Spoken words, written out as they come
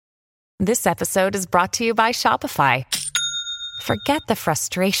This episode is brought to you by Shopify. Forget the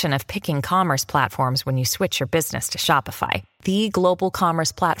frustration of picking commerce platforms when you switch your business to Shopify, the global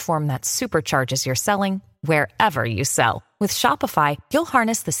commerce platform that supercharges your selling wherever you sell. With Shopify, you'll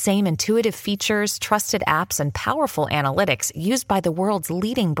harness the same intuitive features, trusted apps, and powerful analytics used by the world's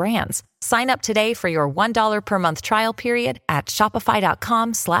leading brands. Sign up today for your $1 per month trial period at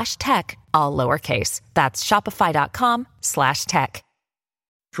shopify.com/tech, all lowercase. That's shopify.com/tech.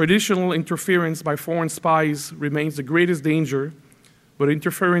 Traditional interference by foreign spies remains the greatest danger, but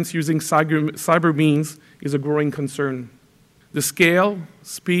interference using cyber means is a growing concern. The scale,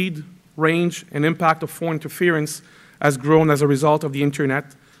 speed, range, and impact of foreign interference has grown as a result of the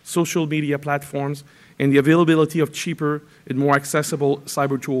internet, social media platforms, and the availability of cheaper and more accessible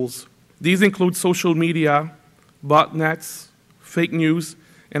cyber tools. These include social media, botnets, fake news,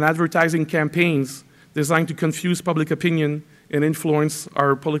 and advertising campaigns designed to confuse public opinion and influence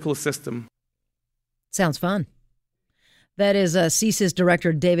our political system. Sounds fun. That is CSIS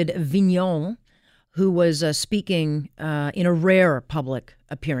Director David Vignon, who was speaking in a rare public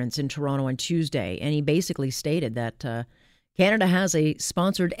appearance in Toronto on Tuesday. And he basically stated that Canada has a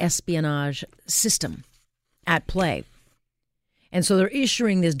sponsored espionage system at play. And so they're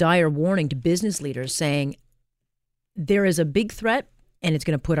issuing this dire warning to business leaders saying there is a big threat and it's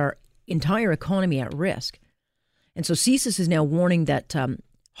going to put our entire economy at risk. And so CSIS is now warning that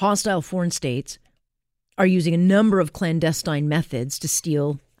hostile foreign states are using a number of clandestine methods to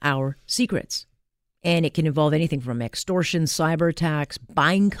steal our secrets. And it can involve anything from extortion, cyber attacks,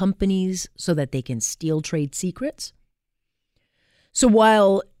 buying companies so that they can steal trade secrets. So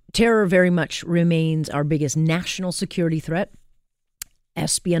while terror very much remains our biggest national security threat,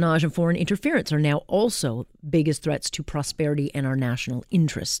 espionage and foreign interference are now also biggest threats to prosperity and our national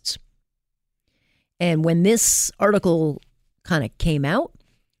interests. And when this article kind of came out,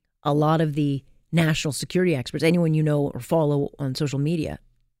 a lot of the national security experts, anyone you know or follow on social media,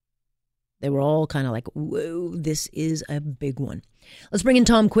 they were all kind of like, whoa, this is a big one. Let's bring in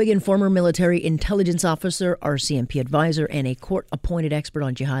Tom Quiggin, former military intelligence officer, RCMP advisor, and a court-appointed expert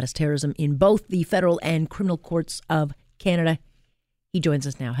on jihadist terrorism in both the federal and criminal courts of Canada. He joins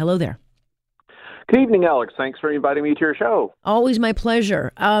us now. Hello there. Good evening, Alex. Thanks for inviting me to your show. Always my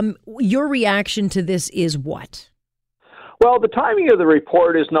pleasure. Your reaction to this is what? Well, the timing of the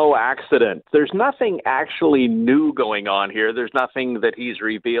report is no accident. There's nothing actually new going on here. There's nothing that he's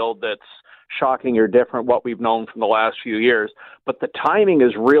revealed that's shocking or different what we've known from the last few years. But the timing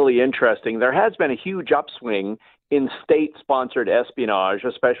is really interesting. There has been a huge upswing in state-sponsored espionage,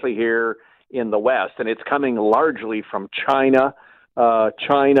 especially here in the West, and it's coming largely from China,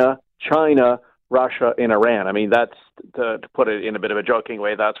 Russia, and Iran. I mean, that's, to put it in a bit of a joking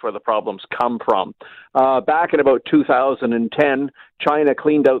way, that's where the problems come from. Back in about 2010, China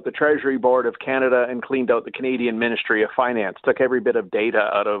cleaned out the Treasury Board of Canada and cleaned out the Canadian Ministry of Finance, took every bit of data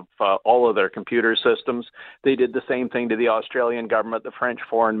out of all of their computer systems. They did the same thing to the Australian government, the French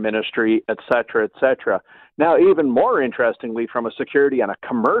Foreign Ministry, et cetera, et cetera. Now, even more interestingly, from a security and a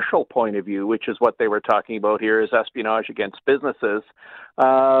commercial point of view, which is what they were talking about here, is espionage against businesses.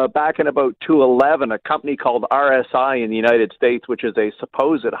 Back in about 2011, a company called RSI in the United States, which is a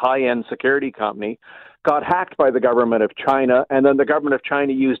supposed high-end security company, got hacked by the government of China, and then the government of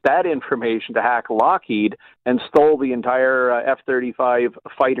China used that information to hack Lockheed and stole the entire F-35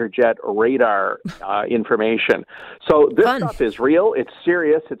 fighter jet radar information. So this stuff is real. It's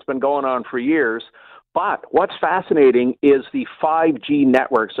serious. It's been going on for years. But what's fascinating is the 5G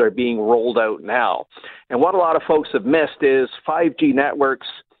networks are being rolled out now. And what a lot of folks have missed is 5G networks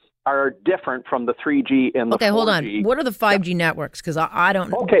are different from the 3G and the 4G. Okay, hold on. What are the 5G networks? Because I don't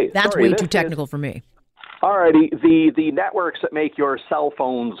know. Okay, that's way too technical for me. Alrighty, the networks that make your cell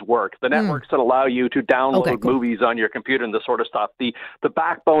phones work, the networks that allow you to download movies on your computer and this sort of stuff, the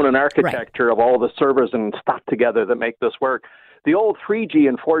backbone and architecture of all the servers and stuff together that make this work. The old 3G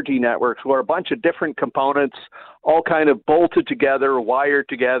and 4G networks were a bunch of different components, all kind of bolted together, wired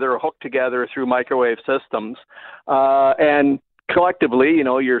together, hooked together through microwave systems. And collectively, you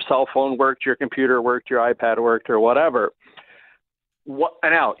know, your cell phone worked, your computer worked, your iPad worked, or whatever.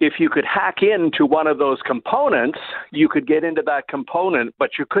 Now, if you could hack into one of those components, you could get into that component,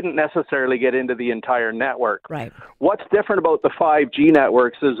 but you couldn't necessarily get into the entire network. Right. What's different about the 5G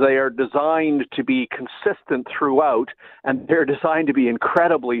networks is they are designed to be consistent throughout, and they're designed to be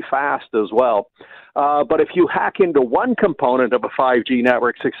incredibly fast as well. But if you hack into one component of a 5G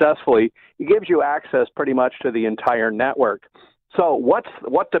network successfully, it gives you access pretty much to the entire network. So what's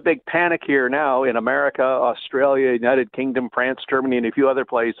the big panic here now in America, Australia, United Kingdom, France, Germany, and a few other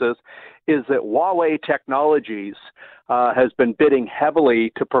places is that Huawei Technologies has been bidding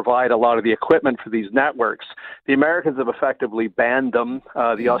heavily to provide a lot of the equipment for these networks. The Americans have effectively banned them.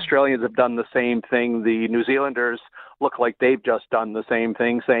 The Australians have done the same thing. The New Zealanders look like they've just done the same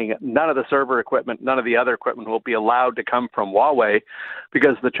thing, saying none of the server equipment, none of the other equipment will be allowed to come from Huawei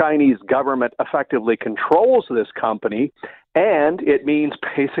because the Chinese government effectively controls this company, and it means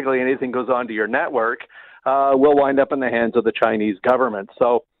basically anything goes onto your network will wind up in the hands of the Chinese government.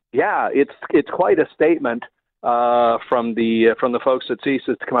 So, yeah, it's quite a statement from the folks at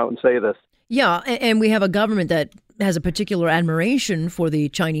CSIS to come out and say this. Yeah, and we have a government that has a particular admiration for the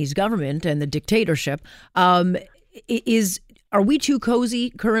Chinese government and the dictatorship. Are we too cozy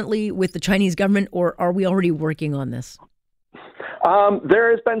currently with the Chinese government, or are we already working on this?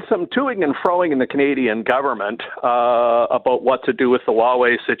 There has been some toing and froing in the Canadian government about what to do with the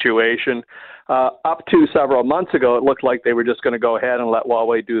Huawei situation. Up to several months ago, it looked like they were just going to go ahead and let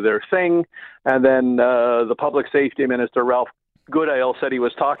Huawei do their thing. And then the Public Safety Minister, Ralph Goodale, said he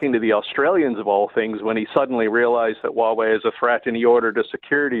was talking to the Australians of all things when he suddenly realized that Huawei is a threat and he ordered a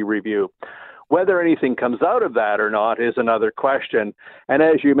security review. Whether anything comes out of that or not is another question. And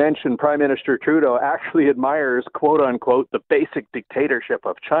as you mentioned, Prime Minister Trudeau actually admires, quote unquote, the basic dictatorship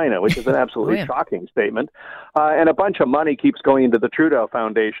of China, which is an absolutely shocking statement. And a bunch of money keeps going into the Trudeau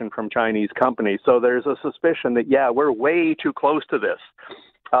Foundation from Chinese companies. So there's a suspicion that, yeah, we're way too close to this.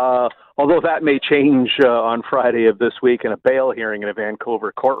 Although that may change on Friday of this week in a bail hearing in a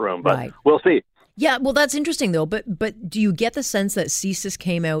Vancouver courtroom. But we'll see. Yeah, well, that's interesting, though. But do you get the sense that CSIS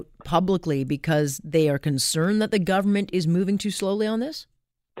came out publicly because they are concerned that the government is moving too slowly on this?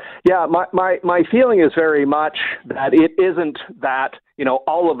 Yeah, my feeling is very much that it isn't that,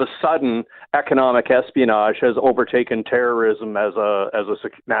 all of a sudden economic espionage has overtaken terrorism as a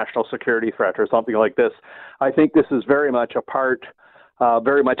national security threat or something like this. I think this is very much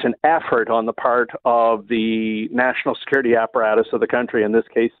very much an effort on the part of the national security apparatus of the country, in this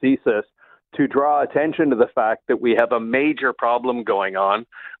case CSIS, to draw attention to the fact that we have a major problem going on.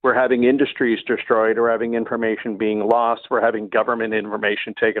 We're having industries destroyed, we're having information being lost, we're having government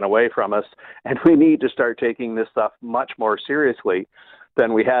information taken away from us, and we need to start taking this stuff much more seriously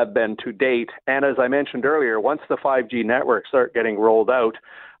than we have been to date. And as I mentioned earlier, once the 5G networks start getting rolled out,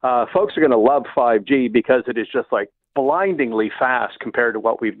 folks are going to love 5G because it is just like blindingly fast compared to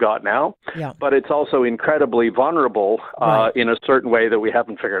what we've got now. Yeah. But it's also incredibly vulnerable in a certain way that we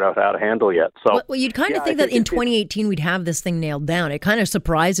haven't figured out how to handle yet. So, well, you'd kind of think that in 2018 we'd have this thing nailed down. It kind of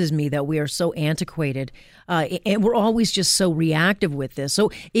surprises me that we are so antiquated and we're always just so reactive with this.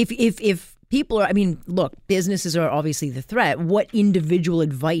 So if people are, look, businesses are obviously the threat. What individual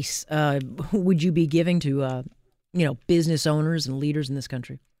advice would you be giving to, business owners and leaders in this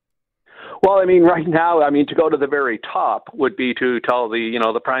country? Well, right now, to go to the very top would be to tell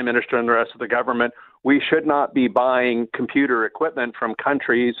the Prime Minister and the rest of the government, we should not be buying computer equipment from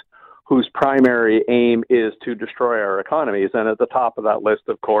countries whose primary aim is to destroy our economies. And at the top of that list,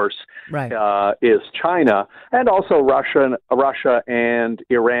 of course, is China, and also Russia and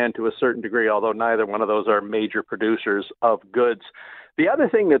Iran to a certain degree, although neither one of those are major producers of goods. The other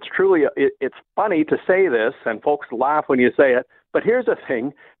thing that's truly, it's funny to say this, and folks laugh when you say it, but here's the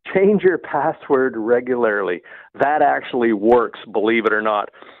thing, change your password regularly. That actually works, believe it or not.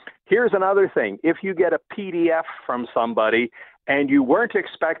 Here's another thing. If you get a PDF from somebody and you weren't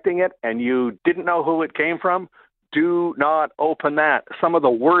expecting it and you didn't know who it came from, do not open that. Some of the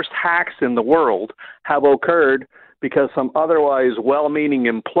worst hacks in the world have occurred because some otherwise well-meaning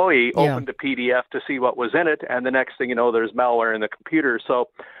employee opened a PDF to see what was in it, and the next thing you know, there's malware in the computer. So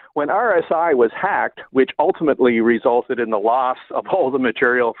when RSI was hacked, which ultimately resulted in the loss of all the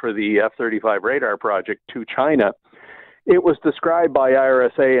material for the F-35 radar project to China, it was described by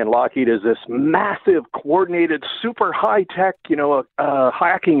RSA and Lockheed as this massive, coordinated, super high-tech,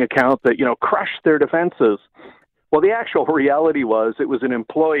 hacking account that, crushed their defenses. Well, the actual reality was it was an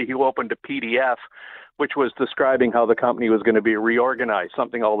employee who opened a PDF which was describing how the company was going to be reorganized,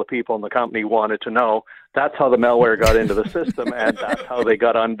 something all the people in the company wanted to know. That's how the malware got into the system, and that's how they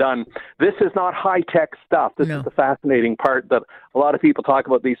got undone. This is not high-tech stuff. This is the fascinating part, that a lot of people talk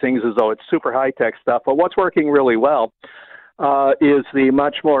about these things as though it's super high-tech stuff. But what's working really well is the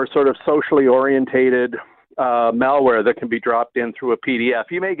much more sort of socially orientated malware that can be dropped in through a PDF.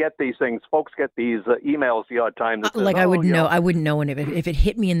 You may get these things. Folks get these emails the odd time. That says, I wouldn't know if it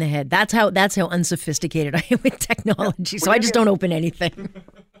hit me in the head. That's how unsophisticated I am with technology. So I just don't open anything.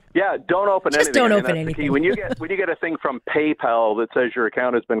 Yeah, don't open anything. Just don't open anything. When you get a thing from PayPal that says your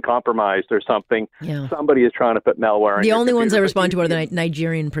account has been compromised or something, somebody is trying to put malware on the your only computer. ones I respond to are the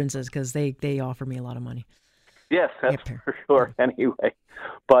Nigerian princes because they offer me a lot of money. Yes, that's for sure. Anyway,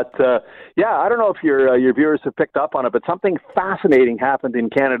 but I don't know if your viewers have picked up on it, but something fascinating happened in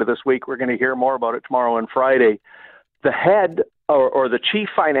Canada this week. We're going to hear more about it tomorrow and Friday. The head or the chief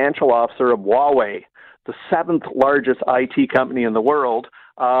financial officer of Huawei, the 7th largest IT company in the world,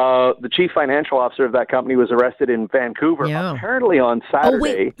 the chief financial officer of that company was arrested in Vancouver, apparently on Saturday. Oh,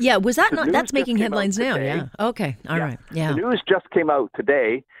 wait. Yeah, was that not? That's making headlines now, yeah. Okay, all right. Yeah. The news just came out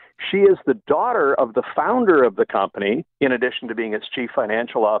today. She is the daughter of the founder of the company, in addition to being its chief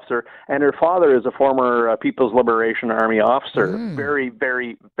financial officer, and her father is a former People's Liberation Army officer, very,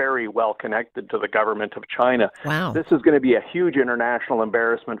 very, very well connected to the government of China. Wow. This is going to be a huge international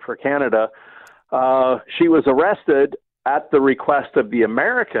embarrassment for Canada. She was arrested at the request of the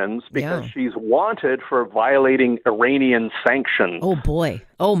Americans because she's wanted for violating Iranian sanctions. Oh, boy.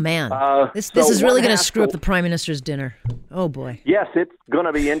 Oh, man. This is really going to screw up the Prime Minister's dinner. Oh, boy. Yes, it's going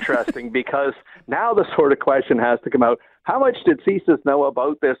to be interesting because now the sort of question has to come out. How much did CSIS know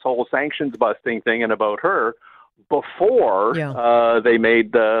about this whole sanctions busting thing and about her before they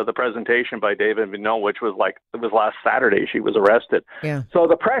made the presentation by David Vigneault, which was last Saturday she was arrested. Yeah. So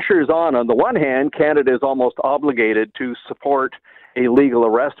the pressure is on. On the one hand, Canada is almost obligated to support a legal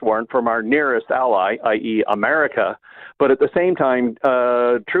arrest warrant from our nearest ally, i.e. America. But at the same time,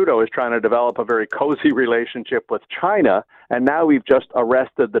 Trudeau is trying to develop a very cozy relationship with China. And now we've just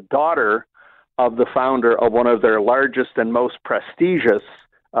arrested the daughter of the founder of one of their largest and most prestigious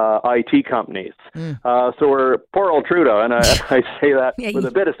IT companies. So we're poor old Trudeau, and I say that with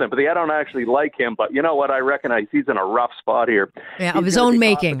a bit of sympathy. I don't actually like him, but you know what? I recognize he's in a rough spot here. Yeah, of his own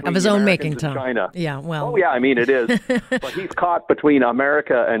making, Tom. China. Yeah, well. Oh, yeah, I mean, it is. But he's caught between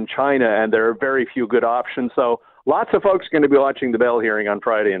America and China, and there are very few good options. So lots of folks are going to be watching the Bell hearing on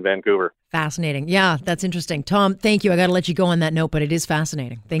Friday in Vancouver. Fascinating. Yeah, that's interesting. Tom, thank you. I got to let you go on that note, but it is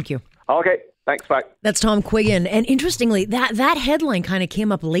fascinating. Thank you. Okay. Thanks, bye. That's Tom Quiggin. And interestingly, that headline kind of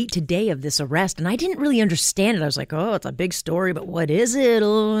came up late today of this arrest, and I didn't really understand it. I was like, oh, it's a big story, but what is it?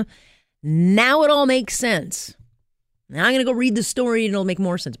 Now it all makes sense. Now I'm going to go read the story, and it'll make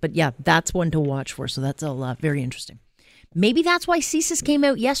more sense. But yeah, that's one to watch for, so that's all very interesting. Maybe that's why CSIS came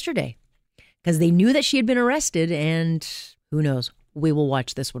out yesterday, because they knew that she had been arrested, and who knows? We will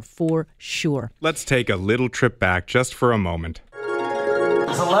watch this one for sure. Let's take a little trip back just for a moment.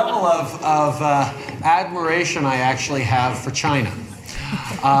 There's a level of admiration I actually have for China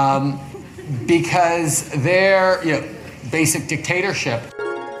because their basic dictatorship.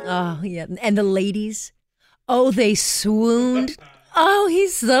 Oh, yeah. And the ladies, they swooned. Oh,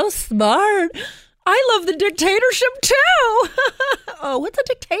 he's so smart. I love the dictatorship, too. Oh, what's a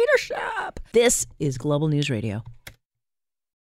dictatorship? This is Global News Radio.